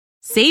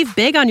Save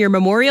big on your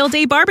Memorial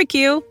Day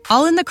barbecue,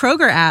 all in the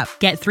Kroger app.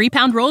 Get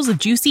 3-pound rolls of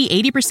juicy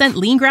 80%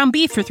 lean ground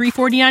beef for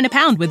 $3.49 a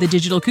pound with a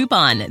digital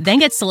coupon. Then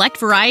get select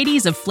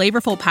varieties of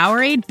flavorful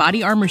Powerade,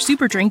 Body Armor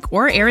Super Drink,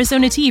 or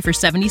Arizona tea for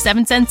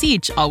 77 cents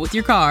each, all with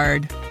your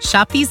card.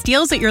 Shop these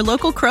deals at your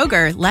local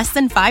Kroger, less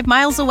than 5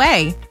 miles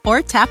away.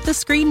 Or tap the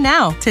screen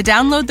now to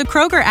download the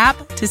Kroger app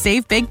to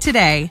save big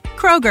today.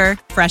 Kroger,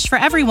 fresh for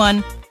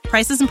everyone.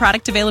 Prices and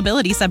product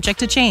availability subject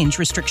to change.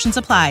 Restrictions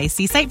apply.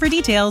 See site for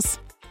details.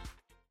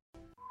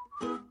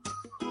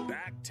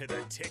 Back to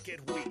the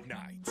Ticket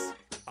weeknights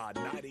on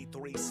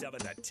 93.7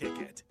 The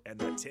Ticket and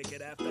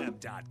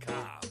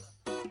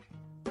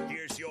theticketfm.com.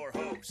 Here's your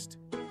host,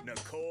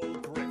 Nicole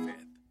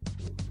Griffith.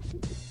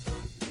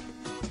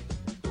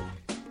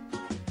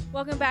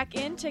 Welcome back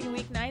in Ticket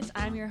Weeknights.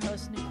 I'm your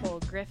host,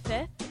 Nicole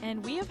Griffith,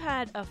 and we have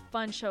had a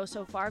fun show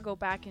so far. Go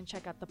back and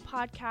check out the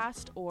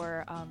podcast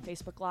or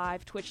Facebook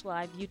Live, Twitch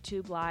Live,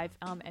 YouTube Live,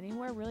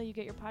 anywhere really you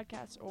get your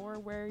podcasts or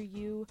where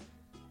you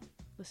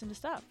listen to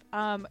stuff.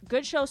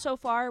 Good show so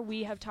far.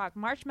 We have talked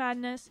March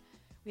Madness.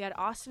 We had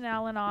Austin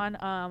Allen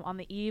on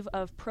the eve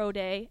of Pro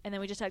Day, and then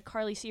we just had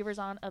Carly Sievers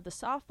on of the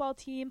softball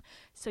team.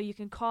 So you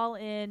can call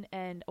in,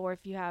 or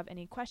if you have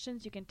any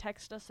questions, you can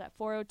text us at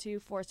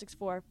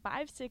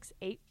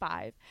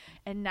 402-464-5685.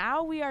 And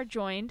now we are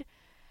joined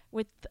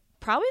with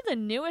probably the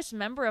newest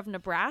member of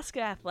Nebraska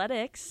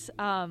Athletics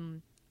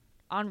on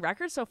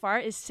record so far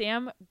is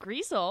Sam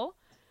Griesel.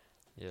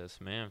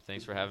 Yes, ma'am.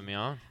 Thanks for having me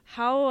on.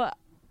 How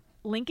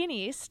Lincoln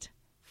East,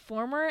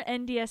 former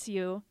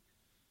NDSU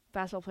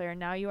basketball player,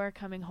 now you are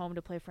coming home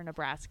to play for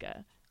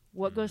Nebraska.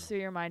 What goes through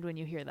your mind when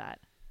you hear that?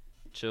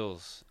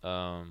 Chills.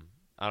 I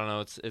don't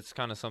know. It's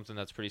kind of something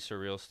that's pretty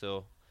surreal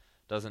still.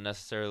 Doesn't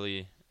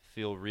necessarily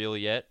feel real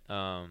yet.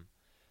 But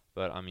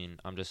I mean,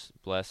 I'm just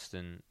blessed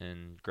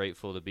and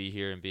grateful to be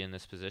here and be in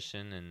this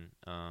position. And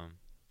I'm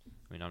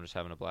just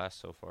having a blast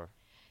so far.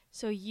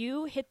 So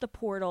you hit the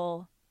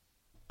portal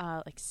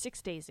like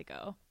 6 days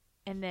ago,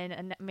 and then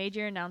a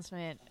major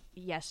announcement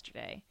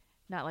yesterday.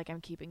 Not like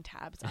I'm keeping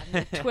tabs on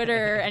your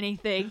Twitter or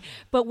anything,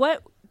 but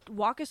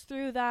walk us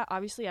through that.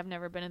 Obviously, I've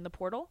never been in the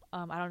portal.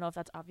 I don't know if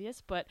that's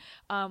obvious, but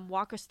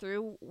walk us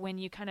through when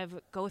you kind of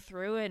go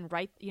through and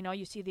write,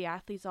 you see the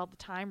athletes all the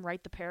time,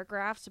 write the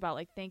paragraphs about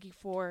like, thank you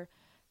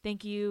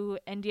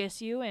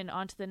NDSU and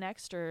on to the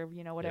next, or,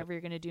 whatever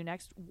you're going to do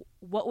next.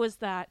 What was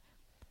that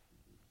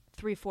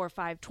 24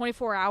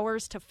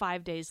 hours to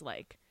 5 days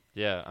like?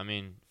 Yeah. I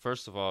mean,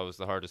 first of all, it was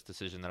the hardest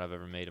decision that I've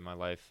ever made in my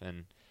life.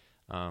 And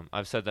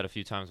I've said that a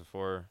few times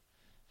before,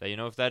 that,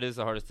 if that is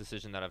the hardest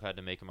decision that I've had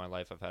to make in my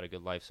life, I've had a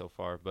good life so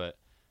far. But,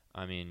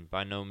 I mean,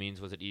 by no means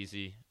was it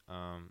easy.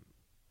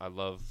 I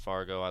love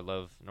Fargo. I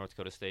love North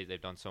Dakota State. They've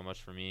done so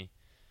much for me.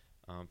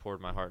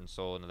 Poured my heart and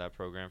soul into that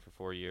program for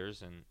 4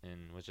 years and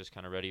was just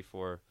kind of ready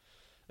for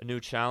a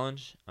new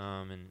challenge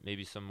and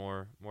maybe some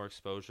more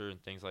exposure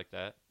and things like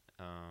that.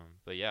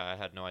 But, yeah, I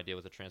had no idea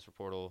what the transfer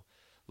portal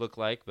looked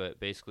like. But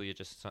basically, it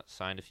just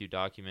signed a few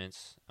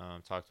documents,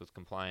 talked with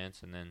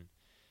compliance, and then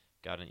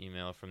got an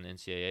email from the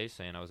NCAA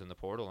saying I was in the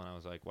portal, and I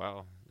was like,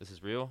 wow, this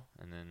is real.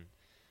 And then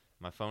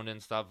my phone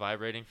didn't stop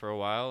vibrating for a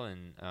while,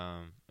 and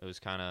it was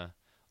kind of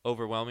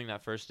overwhelming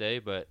that first day.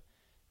 But,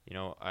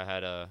 I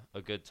had a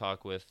good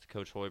talk with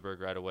Coach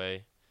Hoiberg right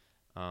away.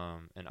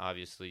 And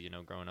obviously,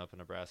 growing up a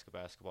Nebraska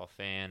basketball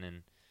fan,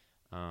 and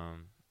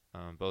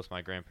both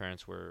my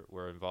grandparents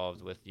were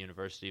involved with the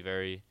university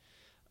very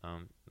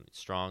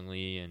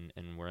strongly and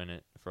were in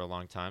it for a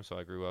long time. So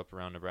I grew up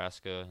around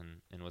Nebraska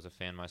and was a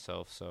fan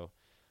myself. So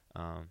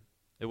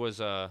it was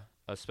a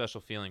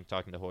special feeling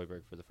talking to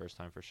Hoiberg for the first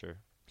time for sure.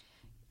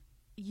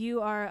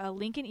 You are a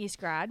Lincoln East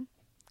grad,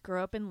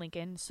 grew up in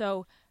Lincoln.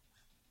 So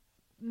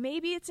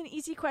maybe it's an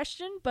easy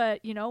question,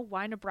 but,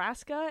 why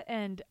Nebraska?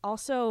 And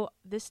also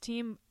this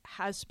team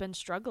has been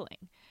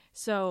struggling.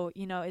 So,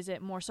 is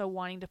it more so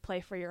wanting to play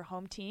for your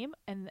home team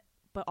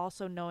but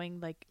also knowing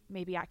like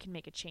maybe I can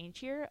make a change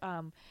here?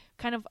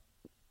 Kind of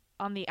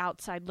on the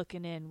outside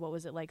looking in, what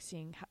was it like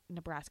seeing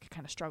Nebraska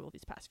kind of struggle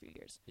these past few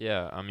years?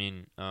 Yeah, I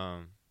mean,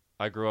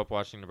 I grew up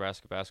watching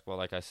Nebraska basketball,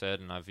 like I said,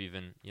 and I've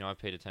even, I've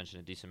paid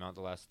attention a decent amount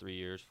the last 4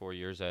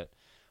 years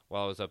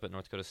while I was up at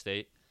North Dakota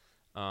State.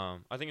 I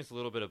think it's a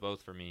little bit of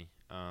both for me.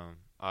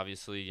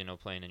 Obviously,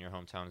 playing in your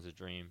hometown is a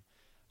dream.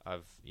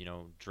 I've,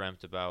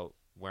 dreamt about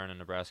wearing a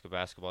Nebraska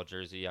basketball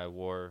jersey. I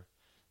wore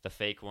the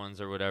fake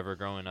ones or whatever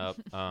growing up.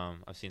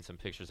 I've seen some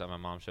pictures that my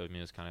mom showed me.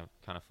 It was kind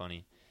of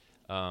funny.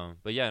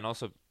 But yeah, and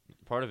also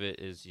part of it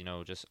is,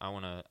 just I'm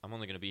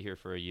only going to be here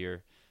for a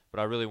year,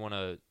 but I really want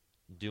to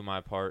do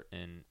my part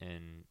and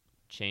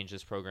change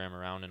this program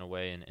around in a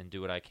way and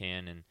do what I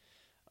can. And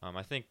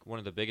I think one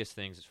of the biggest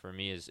things for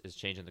me is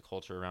changing the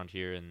culture around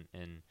here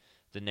and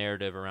the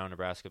narrative around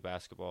Nebraska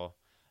basketball.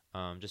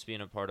 Just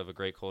being a part of a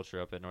great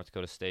culture up at North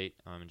Dakota State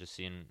and just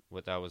seeing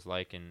what that was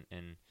like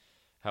and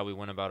how we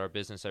went about our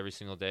business every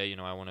single day.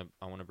 I want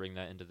to bring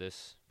that into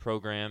this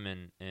program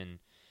and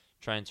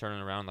try and turn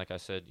it around, like I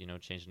said,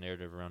 change the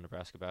narrative around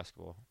Nebraska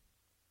basketball.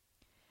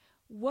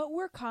 What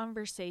were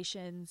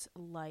conversations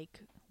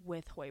like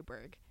with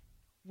Hoiberg?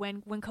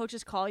 when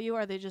coaches call you,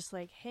 are they just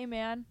like, hey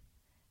man,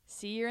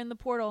 see you're in the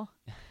portal?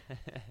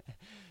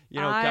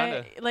 Kind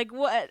of like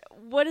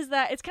what is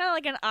that? It's kind of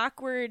like an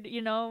awkward,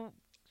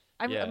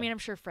 I mean, I'm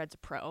sure Fred's a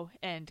pro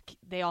and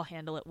they all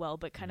handle it well,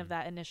 but kind of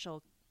that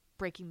initial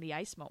breaking the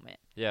ice moment.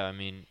 Yeah, I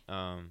mean,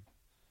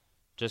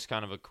 just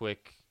kind of a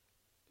quick.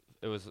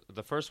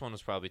 The first one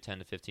was probably 10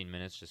 to 15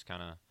 minutes, just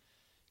kind of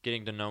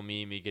getting to know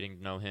me getting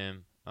to know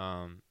him,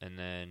 and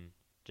then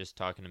just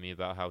talking to me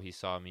about how he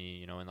saw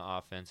me, in the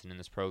offense and in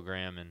this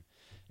program, and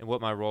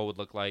what my role would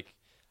look like.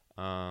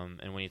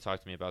 And when he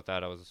talked to me about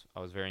that, I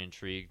was very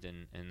intrigued,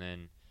 and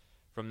then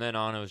from then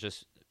on, it was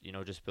just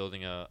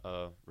building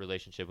a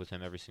relationship with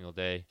him every single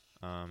day,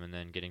 and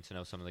then getting to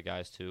know some of the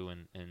guys too.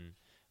 And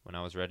when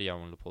I was ready, I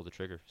wanted to pull the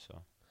trigger.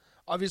 So.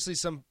 Obviously,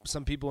 some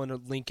people in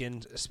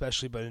Lincoln,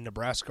 especially, but in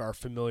Nebraska, are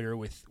familiar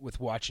with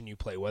watching you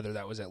play, whether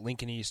that was at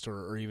Lincoln East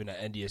or even at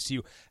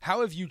NDSU.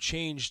 How have you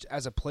changed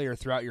as a player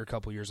throughout your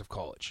couple years of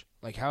college?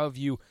 Like, how have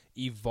you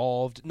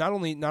evolved, not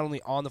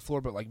only on the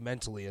floor, but like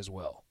mentally as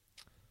well?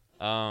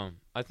 I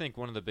think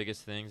one of the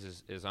biggest things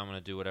is I'm going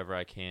to do whatever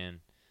I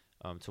can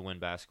to win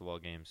basketball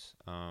games.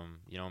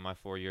 In my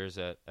 4 years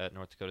at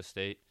North Dakota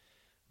State,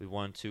 we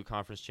won 2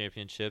 conference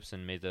championships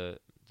and made the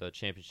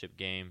championship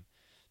game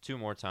 2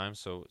 more times,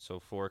 so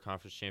 4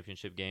 conference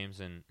championship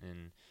games, and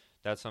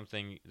that's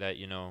something that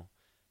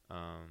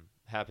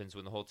happens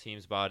when the whole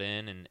team's bought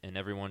in and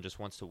everyone just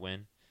wants to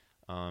win,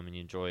 and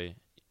you enjoy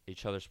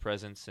each other's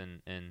presence.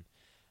 And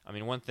I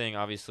mean, one thing,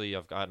 obviously,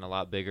 I've gotten a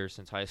lot bigger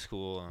since high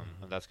school.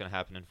 That's going to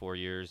happen in 4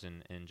 years,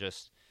 and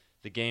just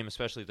the game,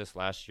 especially this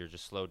last year,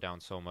 just slowed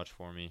down so much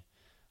for me.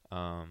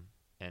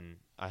 And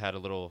I had a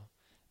little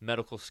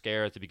medical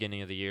scare at the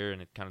beginning of the year,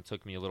 and it kind of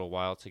took me a little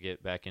while to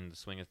get back into the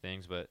swing of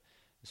things, but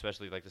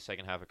especially like the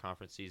second half of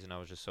conference season, I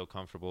was just so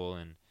comfortable,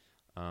 and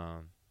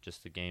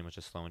just the game was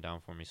just slowing down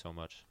for me so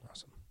much.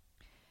 Awesome.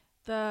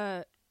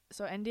 So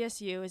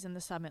NDSU is in the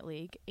Summit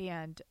League,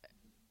 and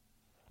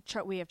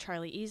we have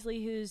Charlie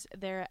Easley, who's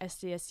there at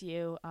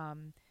SDSU. I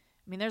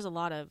mean, there's a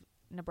lot of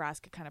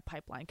Nebraska kind of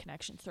pipeline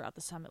connections throughout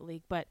the Summit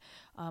League, but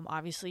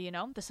obviously,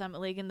 the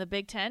Summit League and the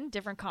Big Ten,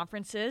 different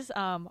conferences.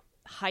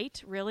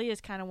 Height really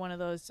is kind of one of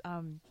those,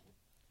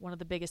 one of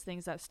the biggest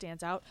things that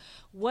stands out.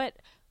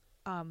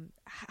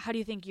 How do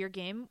you think your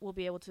game will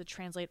be able to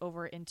translate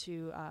over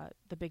into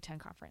the Big Ten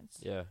Conference?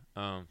 Yeah.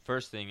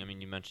 First thing, I mean,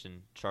 you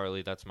mentioned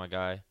Charlie. That's my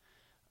guy.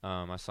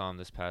 I saw him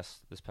this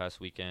past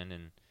weekend,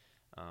 and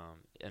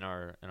in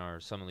our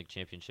Summit League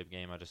championship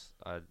game, I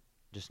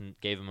just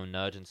gave him a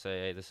nudge and say,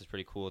 hey, this is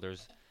pretty cool.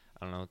 There's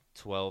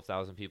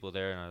 12,000 people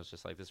there, and I was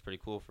just like, this is pretty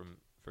cool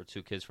for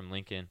 2 kids from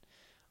Lincoln.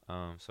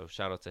 So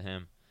shout out to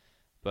him.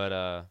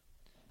 But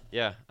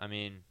yeah, I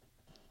mean,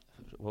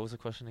 what was the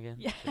question again?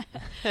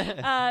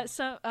 Yeah.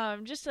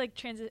 Just like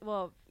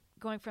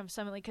going from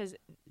Summit League, because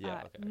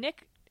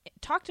Nick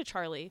talked to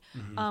Charlie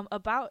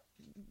about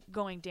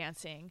going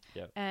dancing,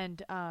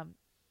 and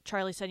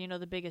Charlie said,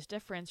 the biggest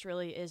difference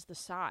really is the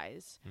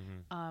size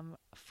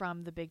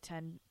from the Big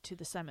Ten to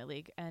the Summit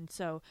League, and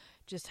so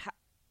just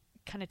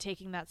kind of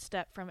taking that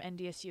step from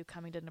NDSU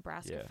coming to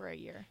Nebraska for a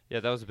year. Yeah,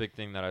 that was a big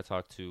thing that I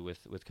talked to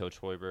with Coach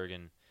Hoiberg,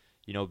 and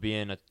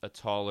being a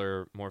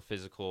taller, more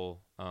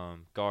physical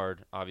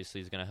guard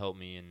obviously is going to help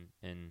me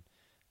in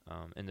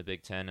the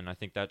Big Ten, and I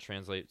think that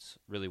translates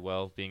really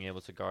well, being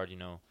able to guard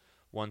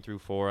 1 through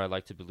 4. I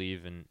like to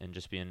believe in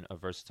just being a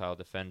versatile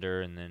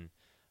defender, and then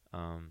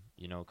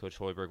Coach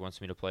Hoiberg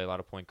wants me to play a lot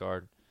of point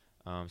guard,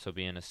 so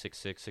being a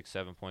 6'6",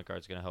 6'7" point guard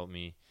is going to help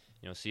me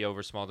see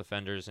over small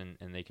defenders, and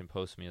they can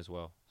post me as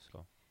well.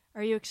 So,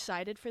 are you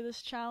excited for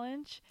this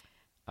challenge?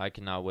 I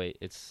cannot wait.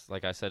 It's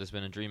like I said, it's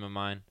been a dream of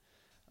mine.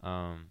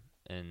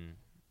 And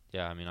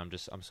yeah, I mean,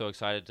 I'm so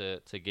excited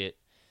to get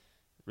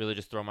really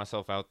just throw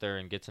myself out there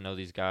and get to know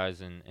these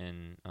guys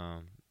and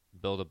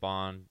build a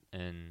bond,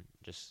 and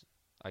just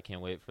I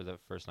can't wait for the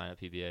first night at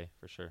PBA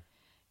for sure.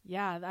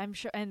 Yeah, I'm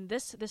sure. And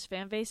this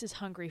fan base is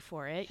hungry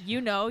for it.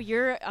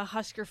 You're a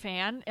Husker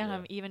fan,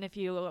 even if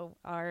you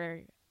are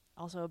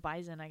also a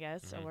Bison, I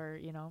guess, or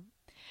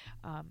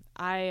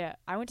I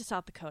went to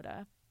South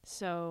Dakota,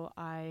 so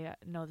I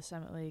know the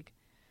Summit League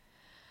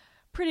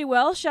pretty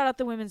well. Shout out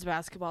the women's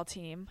basketball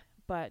team.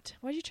 But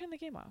why did you turn the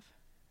game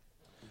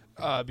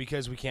off?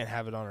 Because we can't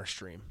have it on our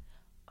stream.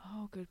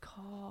 Oh, good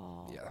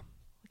call. Yeah.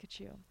 Look at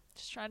you.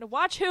 Just trying to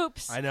watch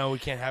hoops. I know we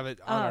can't have it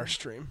on our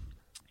stream.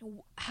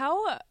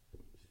 How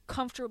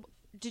comfortable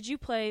did you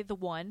play the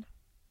 1?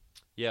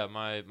 Yeah,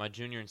 my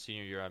junior and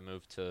senior year, I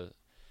moved to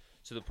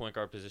the point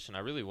guard position. I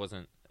really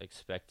wasn't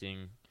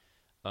expecting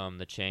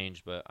the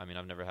change, but I mean,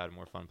 I've never had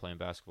more fun playing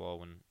basketball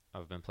when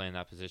I've been playing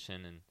that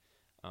position, and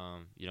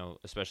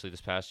especially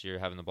this past year,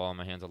 having the ball in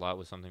my hands a lot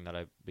was something that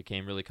I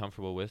became really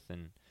comfortable with,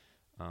 and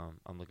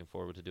I'm looking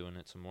forward to doing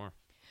it some more.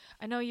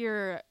 I know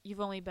you've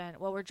only been,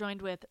 we're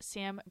joined with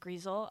Sam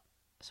Griesel.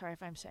 Sorry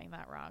if I'm saying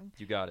that wrong.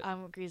 You got it.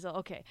 Griesel.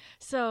 Okay.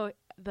 So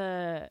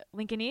the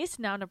Lincoln East,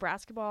 now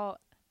Nebraska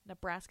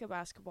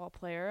basketball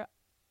player.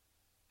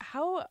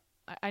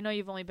 I know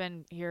you've only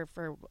been here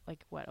for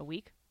a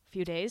week,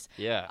 few days.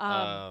 Yeah.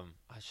 I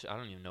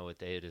don't even know what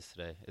day it is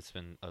today. It's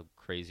been a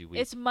crazy week.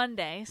 It's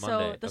Monday.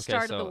 So the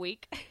start of the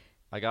week.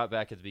 I got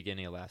back at the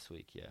beginning of last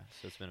week, yeah.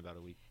 So it's been about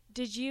a week.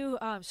 Did you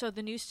so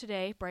the news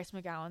today, Bryce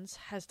McGowan's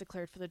has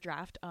declared for the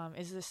draft.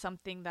 Is this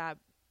something that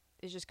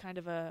is just kind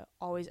of a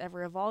always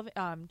ever evolving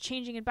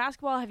changing in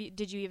basketball?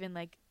 Did you even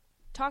like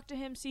talk to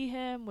him, see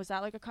him? Was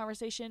that like a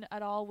conversation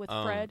at all with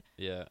Fred?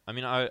 Yeah. I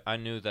mean, I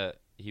knew that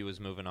he was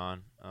moving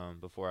on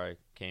before I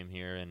came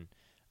here, and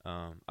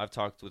I've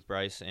talked with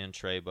Bryce and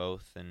Trey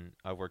both, and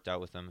I've worked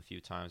out with them a few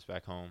times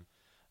back home.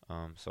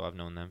 So I've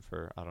known them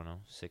for, I don't know,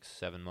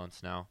 6-7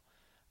 months now.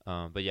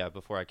 But yeah,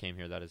 before I came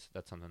here, that's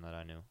something that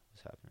I knew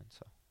was happening.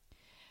 So,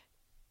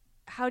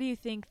 how do you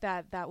think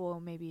that will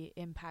maybe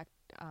impact,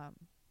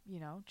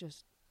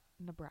 just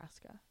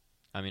Nebraska?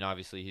 I mean,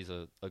 obviously he's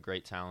a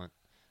great talent.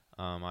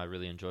 I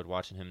really enjoyed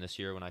watching him this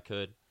year when I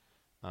could.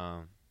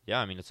 Yeah,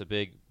 I mean, it's a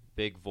big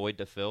void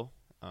to fill.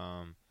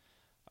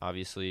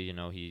 Obviously,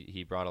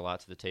 he brought a lot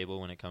to the table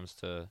when it comes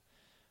to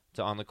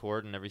on the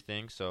court and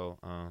everything. So,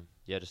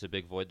 yeah, just a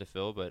big void to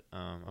fill. But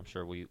I'm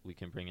sure we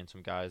can bring in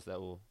some guys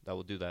that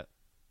will do that.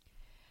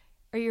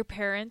 Are your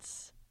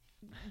parents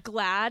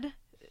glad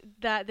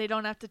that they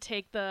don't have to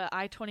take the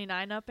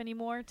I-29 up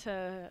anymore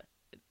to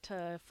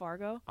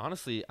Fargo?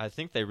 Honestly, I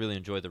think they really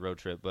enjoyed the road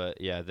trip.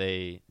 But, yeah,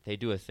 they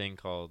do a thing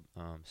called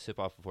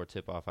sip-off before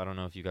tip-off. I don't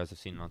know if you guys have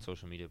seen it on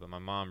social media, but my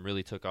mom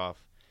really took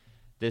off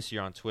this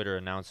year on Twitter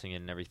announcing it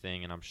and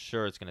everything, and I'm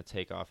sure it's going to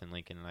take off in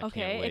Lincoln, and I can't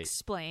wait. Okay,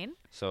 explain.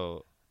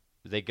 So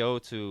they go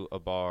to a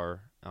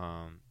bar,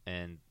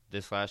 and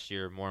this last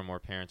year more and more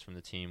parents from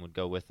the team would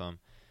go with them.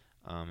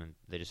 And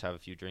they just have a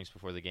few drinks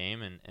before the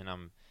game, and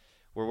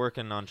we're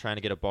working on trying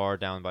to get a bar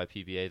down by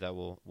PBA that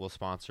will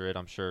sponsor it,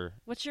 I'm sure.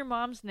 What's your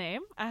mom's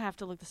name? I have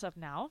to look this up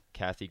now.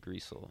 Kathy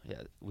Griesel.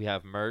 Yeah, we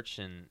have merch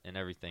and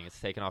everything. It's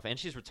taken off, and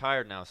she's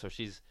retired now, so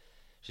she's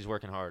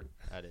working hard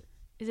at it.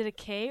 Is it a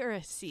K or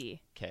a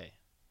C? K.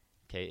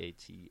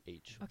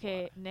 K-A-T-H.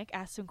 Okay, Nick,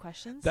 ask some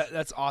questions.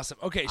 That's awesome.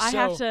 Okay,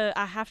 so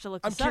I have to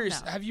look this up. I'm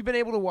curious. Now. Have you been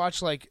able to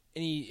watch like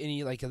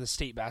any like of the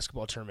state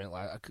basketball tournament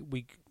a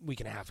week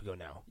and a half ago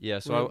now? Yeah,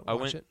 so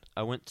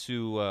I went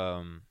to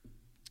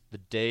the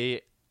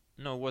day.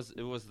 No,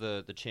 it was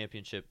the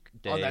championship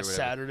day on that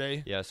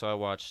Saturday. Yeah, so I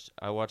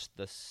watched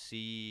the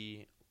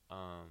C.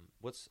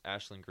 What's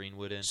Ashland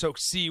Greenwood in? So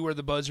C, where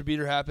the buzzer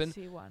beater happened.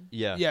 C1.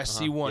 Yeah.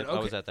 C1. Yep, okay.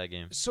 I was at that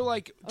game. So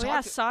like,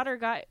 Sauter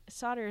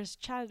has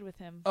chatted with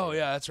him. Oh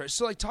yeah, that's right.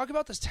 So like, talk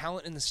about this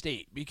talent in the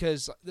state,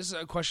 because this is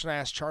a question I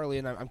asked Charlie,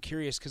 and I'm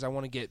curious because I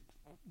want to get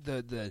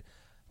the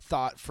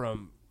thought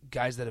from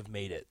guys that have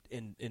made it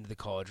into the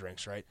college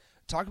ranks, right?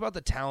 Talk about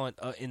the talent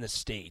in the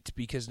state,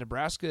 because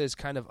Nebraska is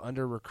kind of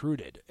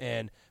under-recruited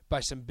and by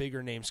some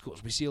bigger name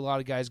schools. We see a lot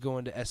of guys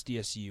going to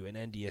SDSU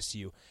and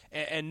NDSU,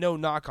 and no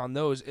knock on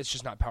those. It's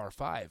just not Power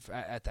 5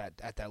 at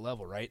that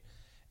level, right?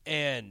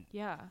 And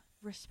yeah,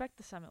 respect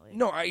the Summit League.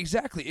 No,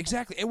 exactly.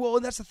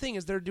 And that's the thing,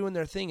 is they're doing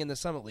their thing in the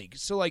Summit League.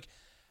 So like,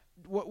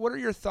 what are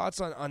your thoughts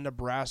on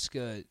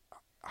Nebraska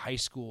high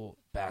school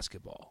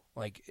basketball?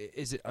 Like,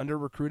 is it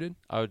under-recruited?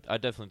 I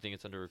definitely think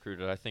it's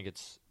under-recruited. I think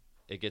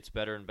it gets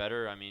better and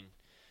better. I mean,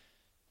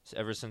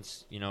 ever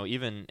since,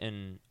 even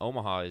in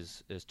Omaha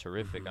is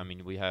terrific. I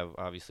mean, we have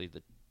obviously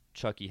the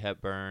Chucky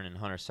Hepburn and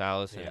Hunter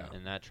Salas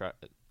and that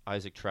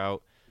Isaac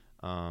Trout.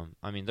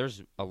 I mean,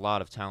 there's a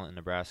lot of talent in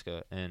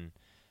Nebraska, and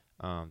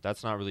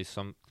that's not really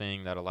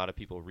something that a lot of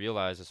people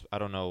realize. I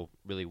don't know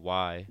really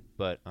why,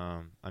 but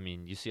I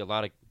mean, you see a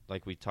lot of,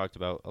 like we talked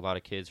about, a lot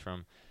of kids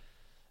from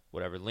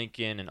whatever,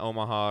 Lincoln and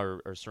Omaha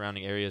or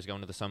surrounding areas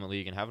going to the Summit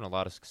League and having a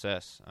lot of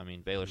success. I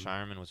mean, Baylor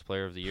Shireman was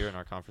Player of the Year in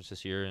our conference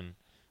this year, and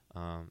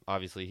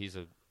obviously he's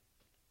a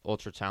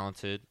ultra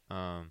talented.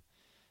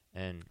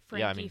 And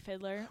Frankie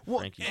Fiddler. Well,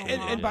 Frankie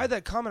and by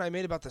that comment I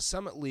made about the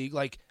Summit League,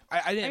 like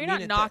I didn't. You're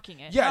mean not knocking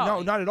it. Yeah,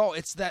 no, not at all.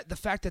 It's that the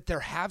fact that they're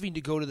having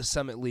to go to the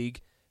Summit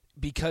League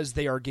because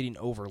they are getting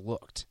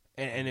overlooked,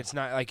 and it's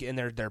not like, and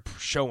they're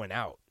showing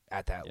out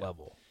at that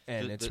level.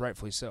 And it's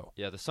rightfully so.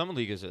 Yeah, the Summit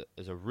League is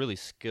a really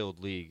skilled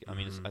league. I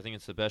mean, I think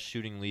it's the best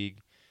shooting league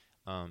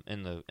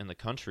in the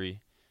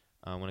country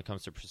when it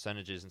comes to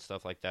percentages and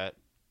stuff like that.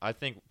 I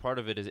think part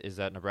of it is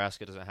that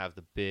Nebraska doesn't have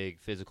the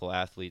big physical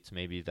athletes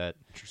maybe that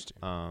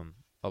a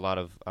lot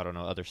of, I don't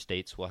know, other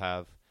states will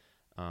have,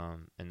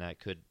 and that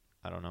could,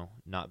 I don't know,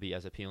 not be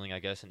as appealing, I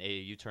guess, in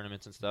AAU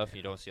tournaments and stuff. Yeah.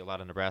 You don't see a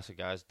lot of Nebraska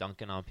guys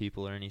dunking on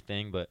people or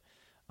anything, but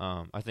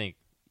I think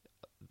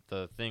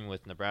the thing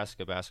with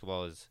Nebraska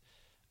basketball is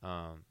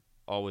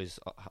always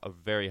a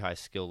very high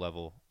skill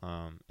level,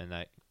 and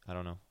that, I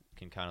don't know,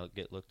 can kind of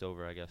get looked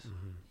over, I guess.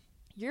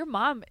 Your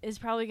mom is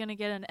probably going to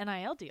get an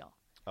NIL deal.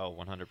 Oh,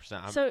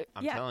 100%. So,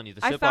 I'm telling you,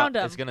 the I found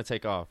it's going to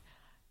take off.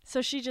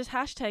 So she just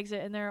hashtags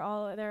it, and they're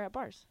at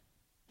bars.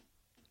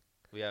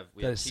 We have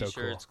T-shirts, so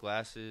cool.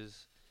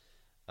 Glasses.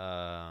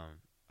 I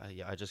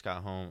just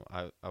got home.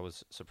 I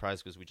was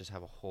surprised because we just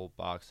have a whole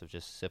box of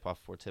just sip-off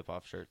for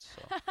tip-off shirts.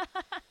 So.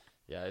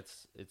 Yeah,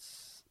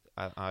 it's.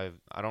 I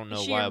don't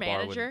know why a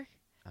bar would.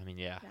 I mean,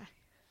 yeah.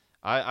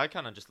 I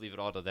kind of just leave it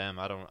all to them.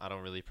 I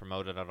don't really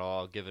promote it at all.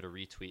 I'll give it a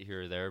retweet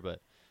here or there,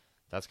 but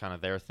that's kind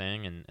of their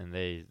thing, and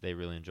they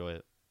really enjoy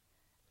it.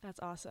 That's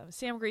awesome.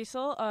 Sam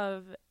Griesel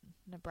of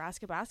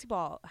Nebraska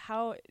basketball.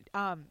 How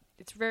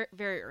it's very,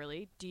 very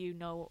early. Do you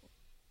know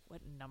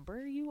what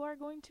number you are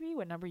going to be?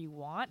 What number you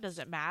want? Does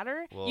it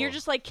matter? Well, you're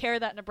just like care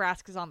that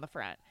Nebraska's on the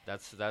front.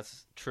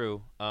 That's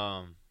true.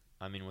 I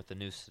mean, with the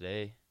news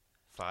today,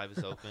 5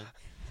 is open.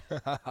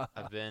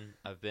 I've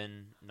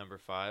been number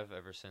 5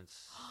 ever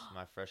since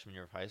my freshman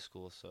year of high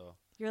school. So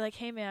you're like,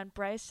 hey man,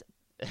 Bryce,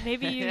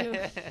 maybe you.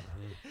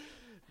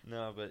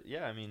 No, but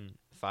yeah, I mean,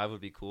 5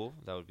 would be cool.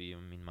 That would be, I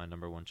mean, my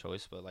number 1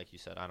 choice. But like you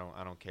said, I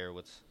don't care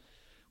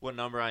what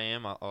number I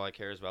am. All I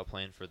care is about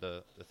playing for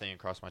the thing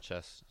across my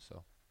chest.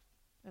 So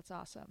that's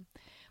awesome.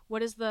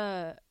 What has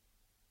the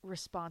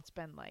response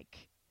been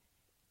like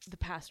the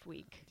past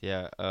week?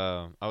 Yeah,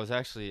 I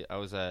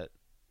was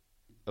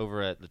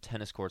over at the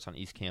tennis courts on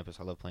East Campus.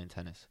 I love playing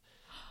tennis.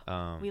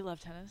 We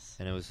love tennis.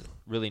 And it was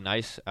really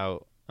nice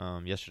out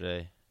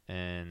yesterday,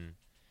 and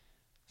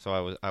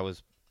so I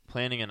was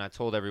planning, and I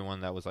told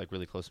everyone that was like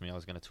really close to me I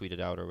was going to tweet it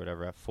out or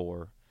whatever at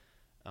 4.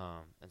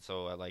 And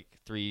so at like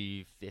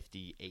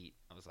 3:58,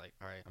 I was like,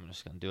 all right, I'm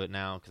just going to do it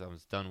now because I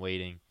was done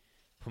waiting.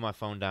 Put my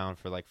phone down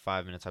for like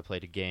 5 minutes. I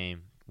played a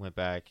game, went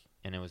back,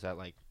 and it was at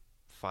like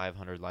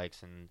 500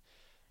 likes, and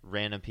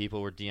random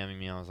people were DMing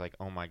me. I was like,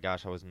 oh my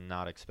gosh, I was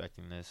not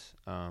expecting this.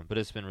 But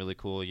it's been really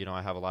cool. You know,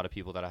 I have a lot of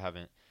people that I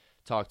haven't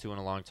talked to in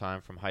a long time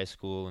from high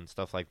school and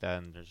stuff like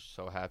that, and they're just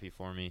so happy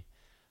for me.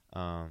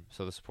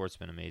 So the support's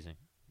been amazing.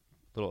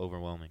 A little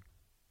overwhelming.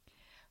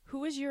 Who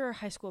was your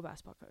high school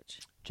basketball coach?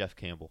 Jeff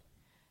Campbell.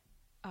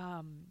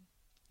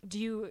 Do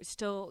you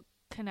still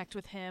connect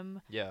with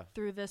him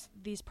through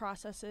these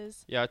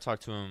processes? Yeah, I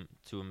talked to him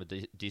a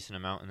decent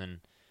amount, and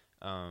then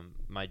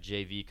my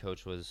JV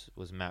coach was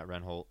Matt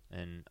Renholt,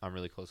 and I'm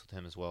really close with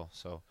him as well.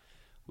 So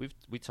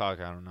we talk,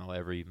 I don't know,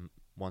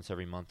 once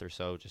every month or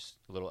so, just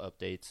little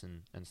updates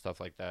and stuff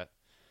like that.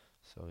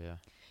 So yeah.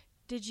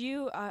 Did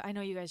you? I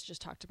know you guys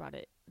just talked about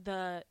it.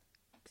 The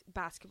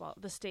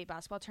state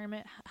basketball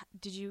tournament.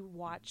 Did you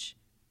watch?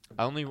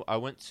 I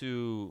went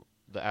to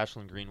the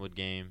Ashland Greenwood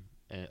game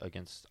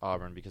against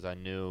Auburn because I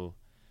knew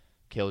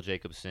Cale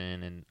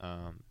Jacobson and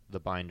the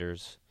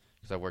Binders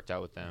because I worked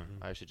out with them.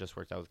 Mm-hmm. I actually just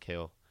worked out with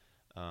Cale.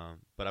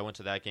 But I went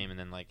to that game and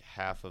then like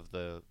half of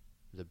the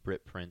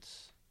Britt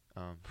Prince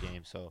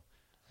game. So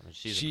I mean,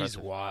 she's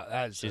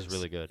wild. She's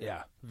really good.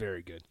 Yeah,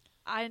 very good.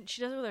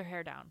 She does it with her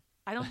hair down.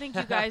 I don't think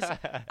you guys.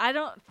 I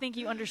don't think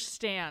you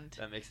understand.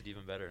 That makes it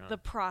even better. Huh? The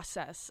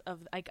process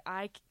of like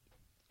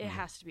it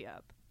has to be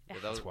up. Yeah,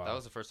 that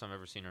was the first time I've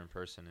ever seen her in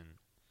person, and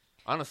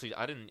honestly,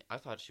 I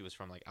thought she was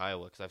from like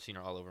Iowa because I've seen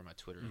her all over my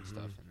Twitter and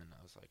stuff, and then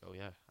I was like, oh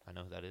yeah, I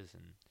know who that is,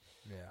 and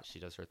she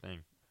does her thing.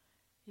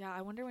 Yeah,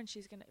 I wonder when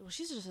she's gonna. Well,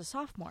 she's just a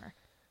sophomore.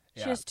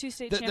 Yeah. She has 2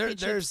 state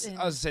championships.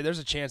 I was say there's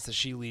a chance that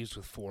she leaves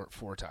with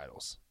four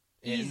titles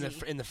in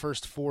the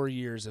first 4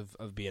 years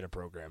of being a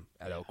program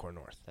at Elkhorn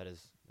North.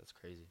 That's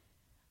crazy.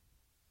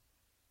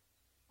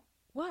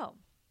 Well,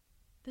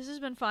 this has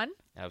been fun.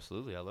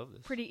 Absolutely, I love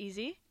this. Pretty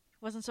easy.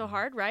 Wasn't so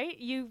hard, right?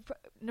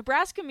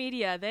 Nebraska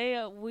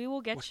media, we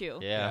will get you.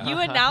 Yeah. You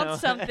announce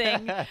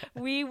something,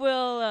 we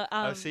will.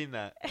 I've seen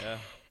that. Yeah.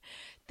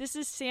 This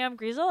is Sam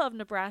Griesel of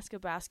Nebraska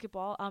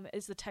basketball.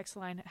 Is the text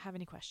line have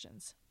any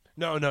questions?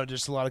 No,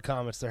 just a lot of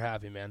comments. They're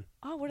happy, man.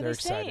 Oh, what are they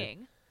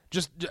saying?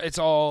 Just it's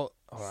all.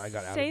 Oh, I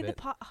got out of it.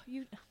 Say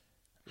you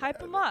hype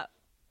them up.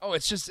 Oh,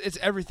 it's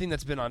everything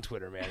that's been on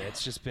Twitter, man.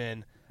 It's just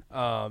been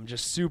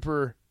just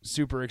super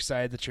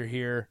excited that you're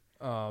here.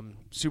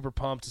 Super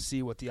pumped to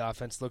see what the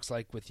offense looks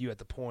like with you at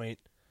the point.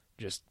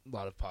 Just a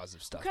lot of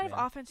positive stuff. What kind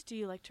of offense do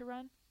you like to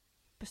run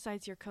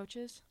besides your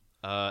coaches?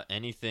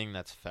 Anything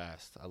that's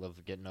fast. I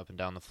love getting up and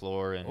down the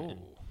floor and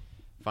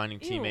finding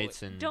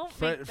teammates. And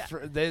don't make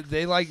that.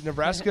 They like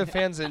Nebraska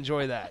fans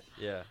enjoy that.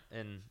 Yeah,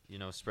 and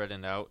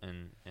spreading out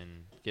and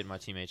getting my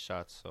teammates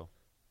shots. So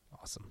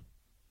awesome.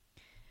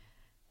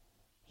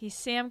 He's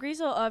Sam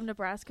Griesel of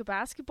Nebraska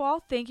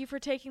basketball. Thank you for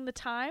taking the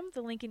time.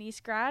 The Lincoln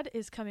East grad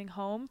is coming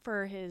home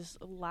for his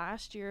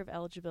last year of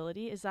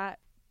eligibility.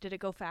 Did it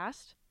go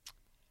fast?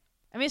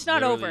 I mean, it's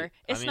not over.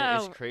 It's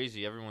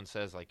crazy. Everyone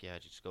says, like, yeah,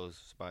 it just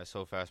goes by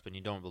so fast, but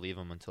you don't believe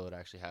them until it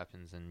actually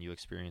happens and you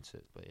experience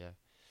it. But, yeah,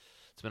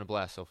 it's been a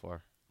blast so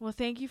far. Well,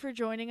 thank you for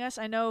joining us.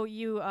 I know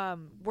you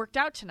worked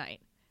out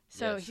tonight.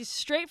 So he's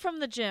straight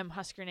from the gym,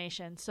 Husker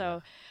Nation.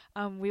 So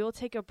we will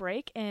take a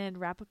break and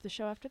wrap up the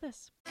show after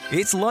this.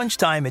 It's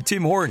lunchtime at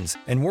Tim Hortons,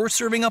 and we're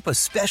serving up a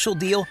special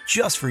deal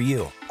just for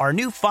you. Our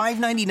new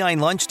 $5.99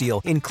 lunch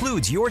deal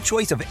includes your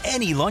choice of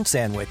any lunch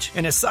sandwich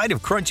and a side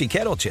of crunchy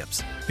kettle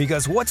chips.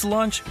 Because what's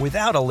lunch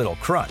without a little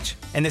crunch?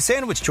 And the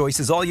sandwich choice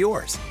is all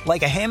yours,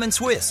 like a ham and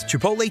Swiss,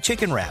 Chipotle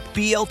chicken wrap,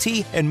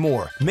 BLT, and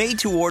more. Made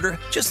to order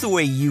just the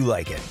way you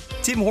like it.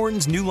 Tim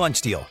Hortons' new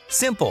lunch deal.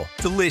 Simple,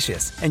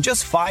 delicious, and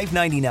just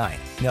 $5.99.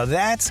 Now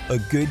that's a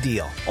good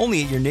deal.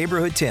 Only at your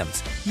neighborhood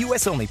Tim's.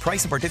 U.S. only.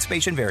 Price and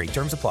participation vary.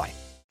 Terms apply.